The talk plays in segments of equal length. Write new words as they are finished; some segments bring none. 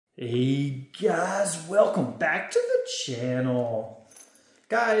Hey guys, welcome back to the channel.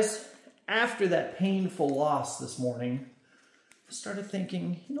 Guys, after that painful loss this morning, I started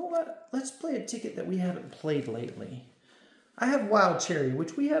thinking, you know what? Let's play a ticket that we haven't played lately. I have Wild Cherry,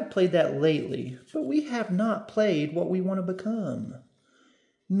 which we have played that lately, but we have not played what we want to become.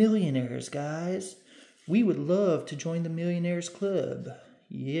 Millionaires, guys. We would love to join the Millionaires Club.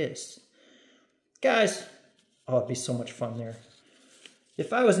 Yes. Guys, oh, it'd be so much fun there.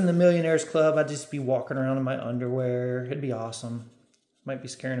 If I was in the Millionaires Club, I'd just be walking around in my underwear. It'd be awesome. Might be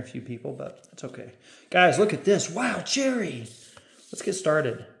scaring a few people, but it's okay. Guys, look at this. Wild Cherry. Let's get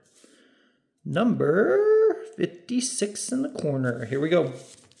started. Number 56 in the corner. Here we go.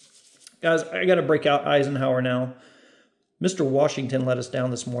 Guys, I got to break out Eisenhower now. Mr. Washington let us down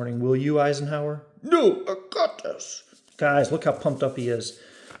this morning. Will you, Eisenhower? No, I got this. Guys, look how pumped up he is.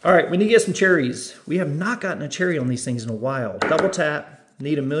 All right, we need to get some cherries. We have not gotten a cherry on these things in a while. Double tap.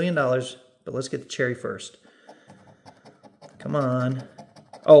 Need $1 million, but let's get the cherry first. Come on.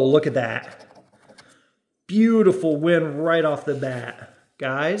 Oh, look at that. Beautiful win right off the bat.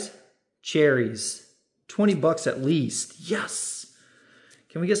 Guys, cherries. 20 bucks at least. Yes.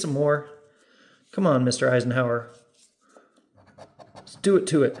 Can we get some more? Come on, Mr. Eisenhower. Let's do it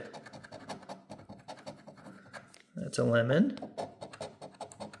to it. That's a lemon.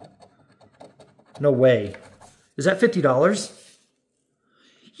 No way. Is that $50?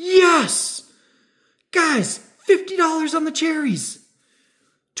 Yes! Guys, $50 on the cherries.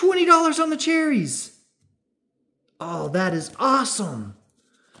 $20 on the cherries. Oh, that is awesome.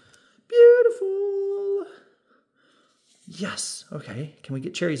 Beautiful. Yes. Okay, can we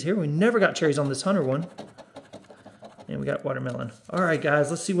get cherries here? We never got cherries on this Hunter one. And we got watermelon. All right, guys,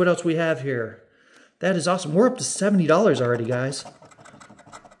 let's see what else we have here. That is awesome. We're up to $70 already, guys.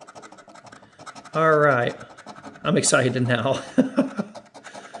 All right. I'm excited now.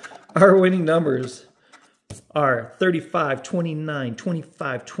 Our winning numbers are 35, 29,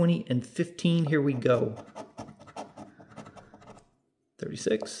 25, 20, and 15. Here we go.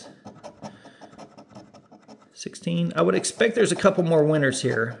 36, 16. I would expect there's a couple more winners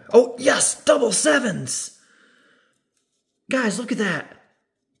here. Oh, yes, double sevens. Guys, look at that.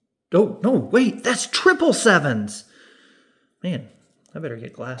 Oh, no, wait, that's triple sevens. Man, I better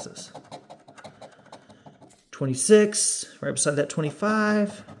get glasses. 26, right beside that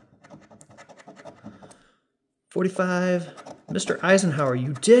 25. 45. Mr. Eisenhower,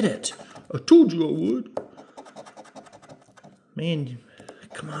 you did it. I told you I would. Man,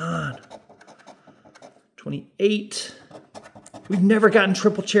 come on. 28. We've never gotten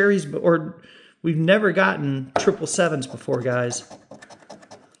triple cherries, or we've never gotten triple sevens before, guys.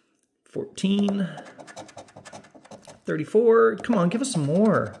 14. 34. Come on, give us some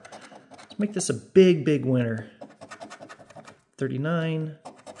more. Let's make this a big, big winner. 39.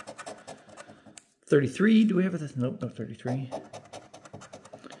 33, do we have this? Nope, no 33.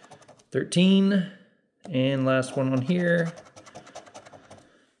 13, and last one on here.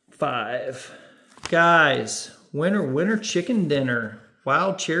 5. Guys, winner chicken dinner.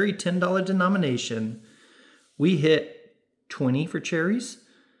 Wild Cherry $10 denomination. We hit 20 for cherries,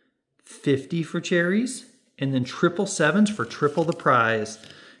 50 for cherries, and then triple sevens for triple the prize.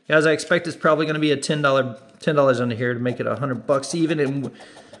 Guys, I expect it's probably going to be a $10 under here to make it $100 even, and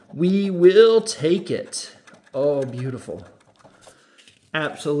we will take it. Oh, beautiful.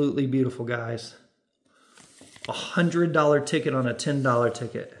 Absolutely beautiful, guys. $100 ticket on a $10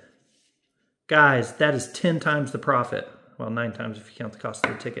 ticket. Guys, that is 10 times the profit. Well, 9 times if you count the cost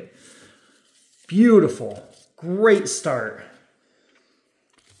of the ticket. Beautiful. Great start.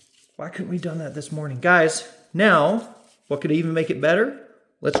 Why couldn't we have done that this morning? Guys, now, what could even make it better?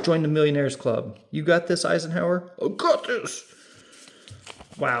 Let's join the Millionaires Club. You got this, Eisenhower? I got this.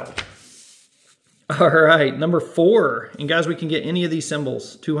 Wow. All right, number 4. And guys, we can get any of these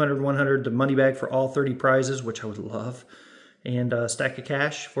symbols. 200, 100, the money bag for all 30 prizes, which I would love. And a stack of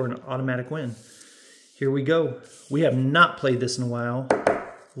cash for an automatic win. Here we go. We have not played this in a while.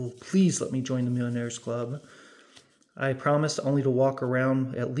 Well, please let me join the Millionaires Club. I promise only to walk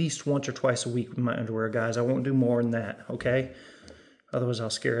around at least once or twice a week with my underwear, guys. I won't do more than that, okay? Otherwise, I'll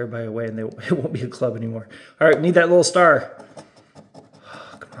scare everybody away and it won't be a club anymore. All right, we need that little star.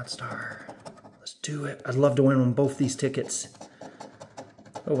 Star. Let's do it. I'd love to win on both these tickets.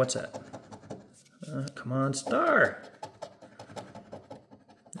 Oh, what's that? Come on, star.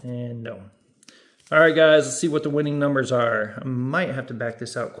 And no. All right, guys, let's see what the winning numbers are. I might have to back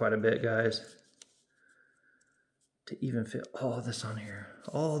this out quite a bit, guys, to even fit all this on here.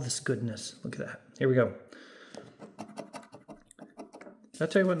 All this goodness. Look at that. Here we go. Did I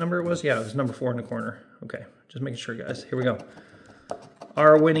tell you what number it was? Yeah, it was number 4 in the corner. Okay, just making sure, guys. Here we go.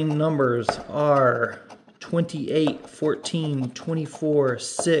 Our winning numbers are 28, 14, 24,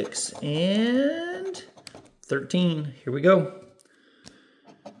 6, and 13. Here we go.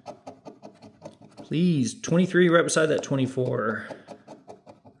 Please, 23 right beside that 24.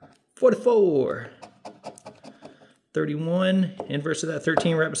 44. 31, inverse of that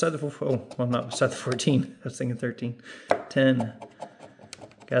 13 right beside the 4. Oh, well, not beside the 14. I was thinking 13. 10.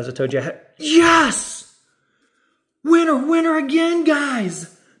 Guys, I told you. Yes! Winner, winner again,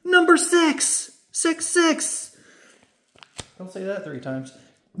 guys! Number 6. 6, 6. Don't say that 3 times.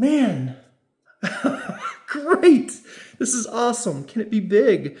 Man! Great! This is awesome. Can it be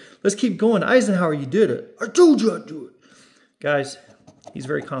big? Let's keep going. Eisenhower, you did it. I told you I'd do it. Guys, he's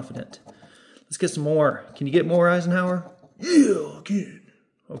very confident. Let's get some more. Can you get more, Eisenhower? Yeah, I can.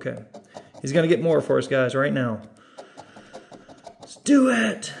 Okay. He's going to get more for us, guys, right now. Let's do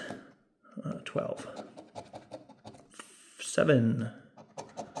it. 12. 7.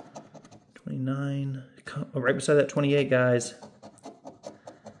 29. Right beside that 28, guys.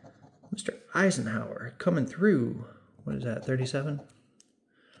 Mr. Eisenhower coming through. What is that, 37?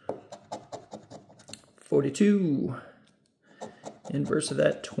 42. Inverse of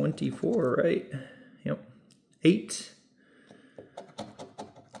that 24, right? Yep. 8.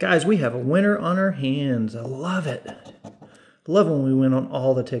 Guys, we have a winner on our hands. I love it. Love when we win on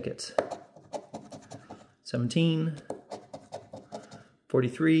all the tickets. 17.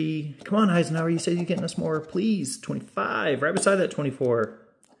 43. Come on, Eisenhower, you said you're getting us more. Please. 25. Right beside that 24.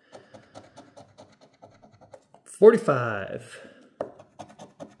 45.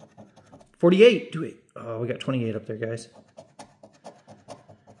 48. Do it. Oh, we got 28 up there, guys.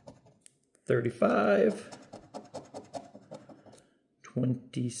 35.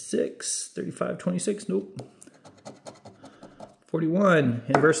 26. 35, 26. Nope. 41.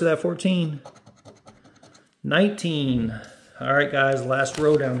 Inverse of that 14. 19. All right, guys. Last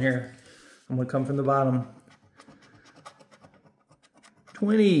row down here. I'm going to come from the bottom.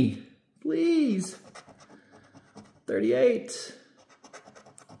 20. Please. 38.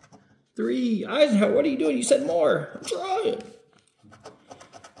 3. Eisenhower, what are you doing? You said more. I'm trying.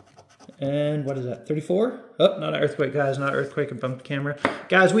 And what is that? 34? Oh, not an earthquake, guys. Not an earthquake. I bumped the camera.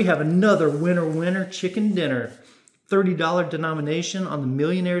 Guys, we have another winner chicken dinner. $30 denomination on the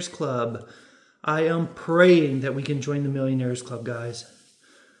Millionaires Club. I am praying that we can join the Millionaires Club, guys.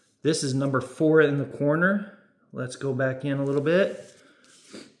 This is number 4 in the corner. Let's go back in a little bit.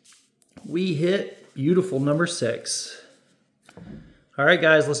 We hit beautiful number 6. All right,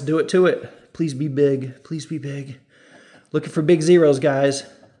 guys, let's do it to it. Please be big. Please be big. Looking for big zeros, guys.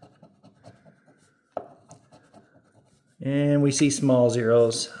 And we see small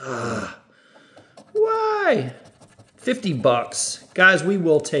zeros. Why? 50 bucks. Guys, we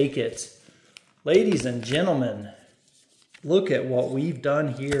will take it. Ladies and gentlemen, look at what we've done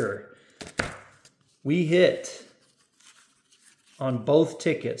here. We hit on both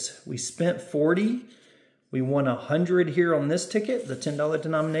tickets. We spent 40. We won 100 here on this ticket, the $10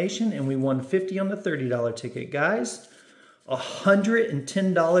 denomination, and we won 50 on the $30 ticket. Guys,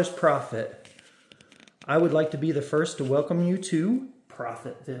 $110 profit. I would like to be the first to welcome you to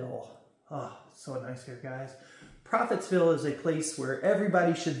Profitville. Oh, so nice here, guys. Profitsville is a place where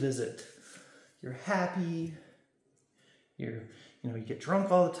everybody should visit. You're happy. You get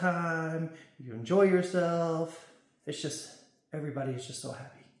drunk all the time. You enjoy yourself. It's just, everybody is just so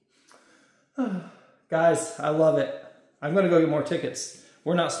happy. Guys, I love it. I'm going to go get more tickets.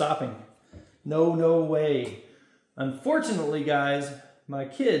 We're not stopping. No way. Unfortunately, guys, my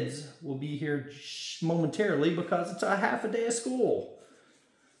kids will be here momentarily because it's a half a day of school.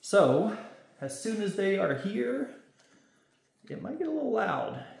 So, as soon as they are here, it might get a little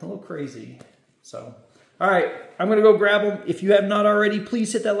loud, a little crazy. So, all right, I'm going to go grab them. If you have not already,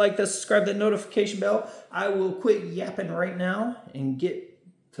 please hit that like, that subscribe, that notification bell. I will quit yapping right now and get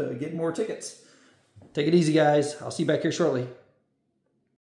more tickets. Take it easy, guys. I'll see you back here shortly.